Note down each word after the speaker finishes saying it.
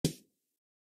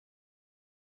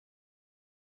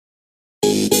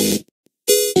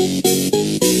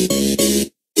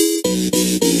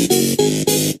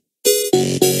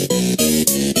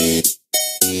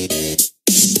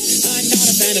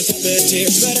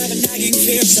Puppeteers, but I've a nagging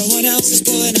fear someone else is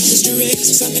pulling out the strings.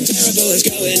 Something terrible is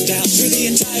going down through the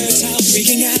entire town,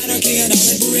 wreaking anarchy and all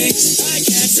it brings. I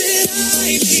can't sit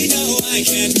idly, no, I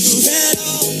can't move at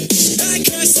all. I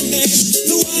curse the name,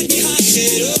 the one behind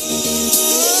it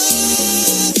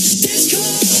all. Discord,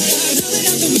 I'm howling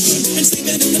at the moon and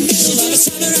sleeping in the middle of a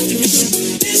summer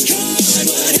afternoon. Discord,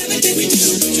 whatever did we do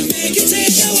to make you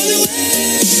take our world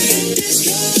away?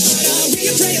 Discord, are we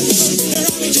a prey alone, or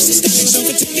are we just a stepping stone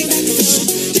for taking back the throne?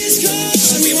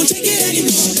 Discord, we won't take it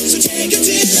anymore, so take your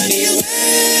tyranny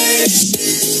away.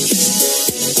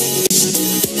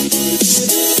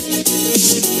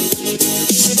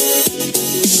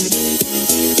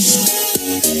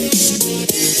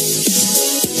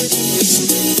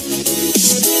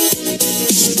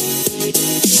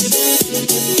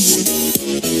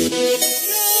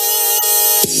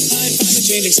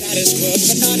 Changing status quo,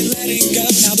 but not in letting go.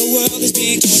 Now the world is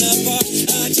being torn apart.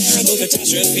 A terrible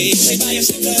catastrophe, played by a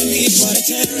symphony. What a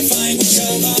terrifying work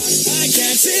of art. I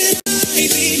can't sit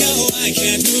idly, no, I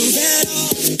can't move at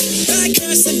all. I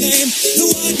curse the name,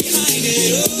 the one behind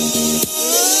it all.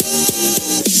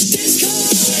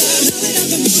 Discord, I'm howling at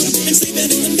the moon and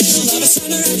sleeping in the middle of a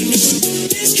summer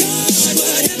afternoon. Discord,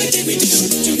 whatever did we do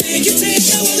to make you take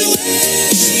our world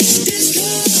away?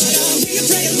 Discord, are we a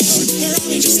prey alone, or are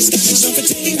we just a stepping stone for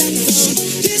taking back the throne?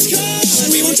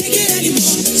 Discord, we won't take it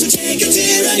anymore, so take your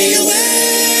tyranny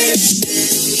away.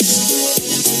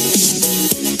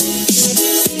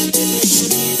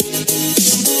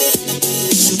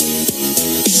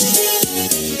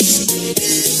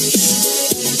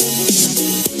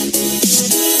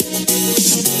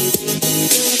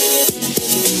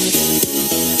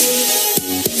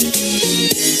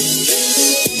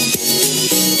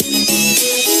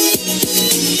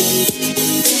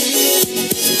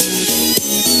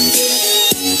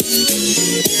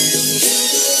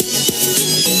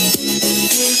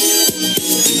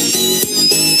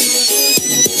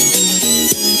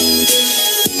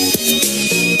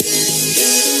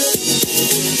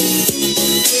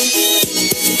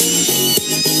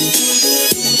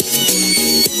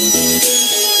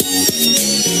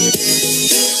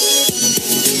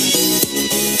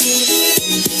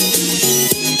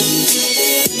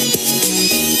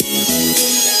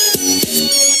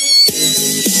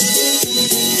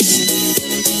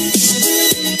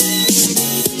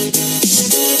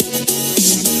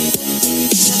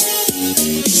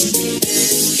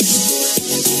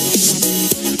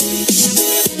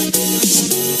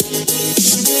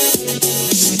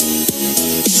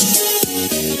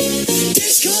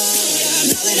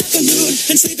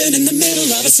 And sleeping in the middle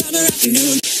of a summer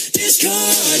afternoon.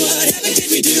 Discord, whatever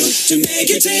did we do to make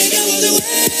you take our world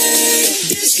away?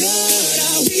 Discord,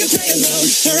 are we a prey alone,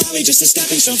 or are we just a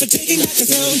stepping stone for taking back the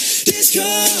throne?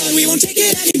 Discord, we won't take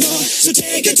it anymore, so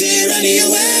take your tyranny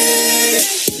away.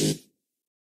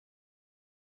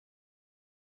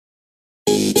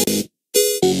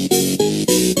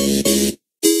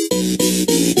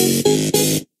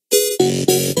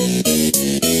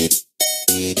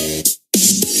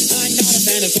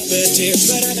 Puppeteers,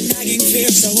 but I've a nagging fear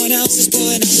someone else is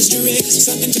pulling out the strings.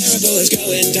 Something terrible is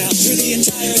going down through the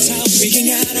entire town, wreaking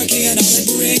anarchy and all it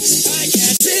brings. I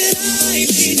can't sit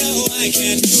idly, no, I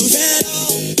can't move at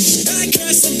all. I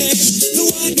curse the name, the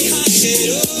one behind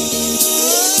it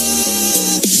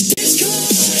all. Discord,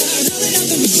 I'm howling at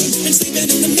the moon and sleeping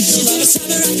in the middle of a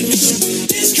summer afternoon.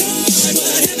 Discord,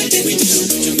 whatever did we do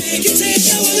to make you take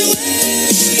our world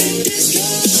away?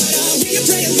 Discord, are we a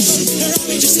prey alone, or are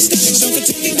we just a stepping stone for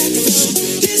taking back the throne?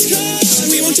 Discord,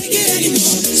 we won't take it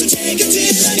anymore, so take your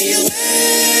tyranny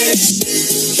away.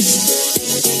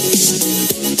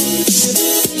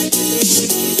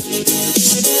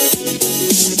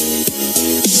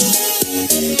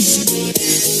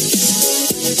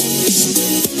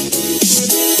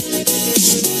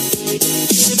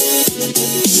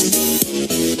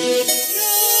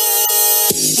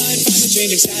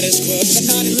 Changing status quo, but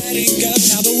not in letting go.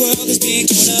 Now the world is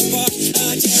being torn apart.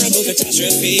 A terrible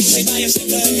catastrophe, played by a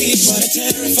symphony. What a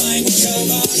terrifying work of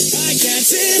art. I can't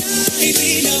sit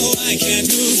idly, no, I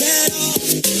can't move at all.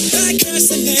 I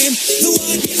curse the name, the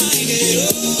one behind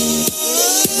it all.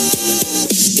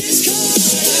 Discord,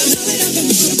 I'm howling at the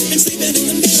moon and sleeping in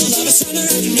the middle of a summer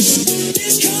afternoon.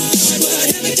 Discord,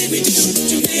 whatever did we do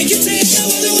to make you take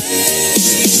our world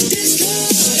away?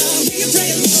 Discord, are we a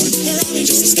prey alone, or are we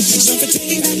just a stepping stone for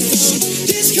taking back the throne?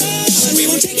 Discord, we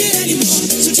won't take it anymore,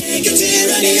 so take your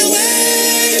tyranny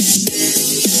away.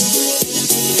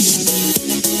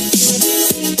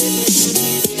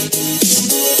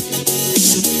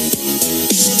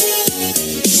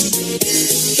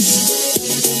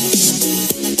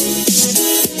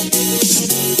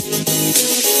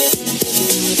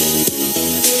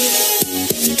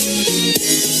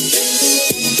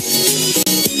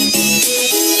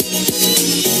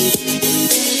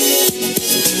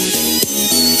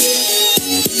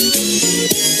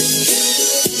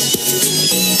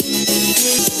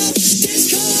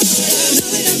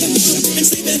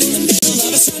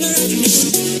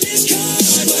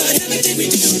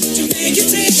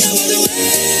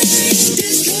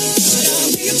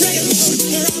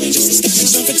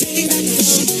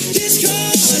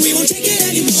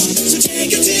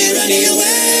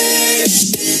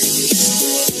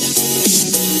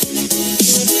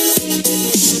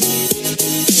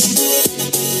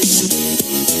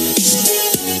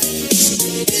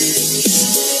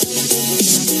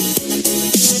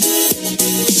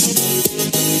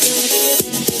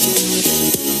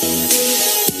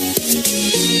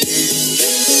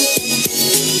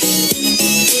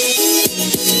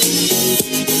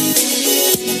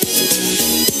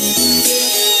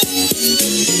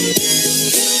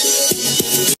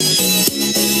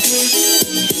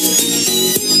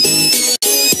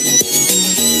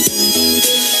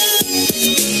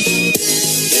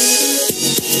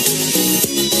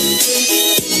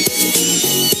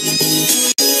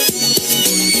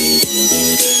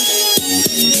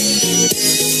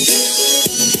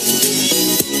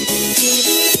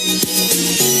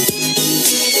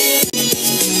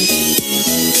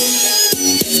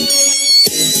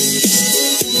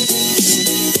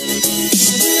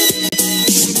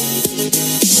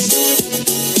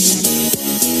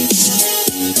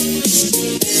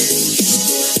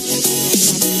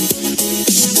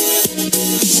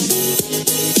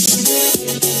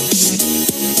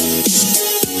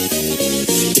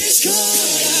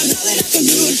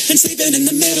 and sleeping in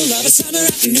the middle of a summer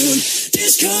afternoon.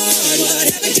 Discord,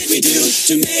 whatever did we do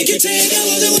to make you take our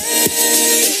world away?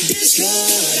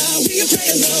 Discord, are we a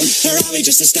prey alone, or are we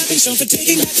just a stepping stone for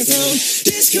taking back the throne?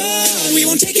 Discord, we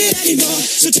won't take it anymore,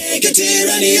 so take a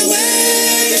tyranny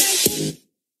away.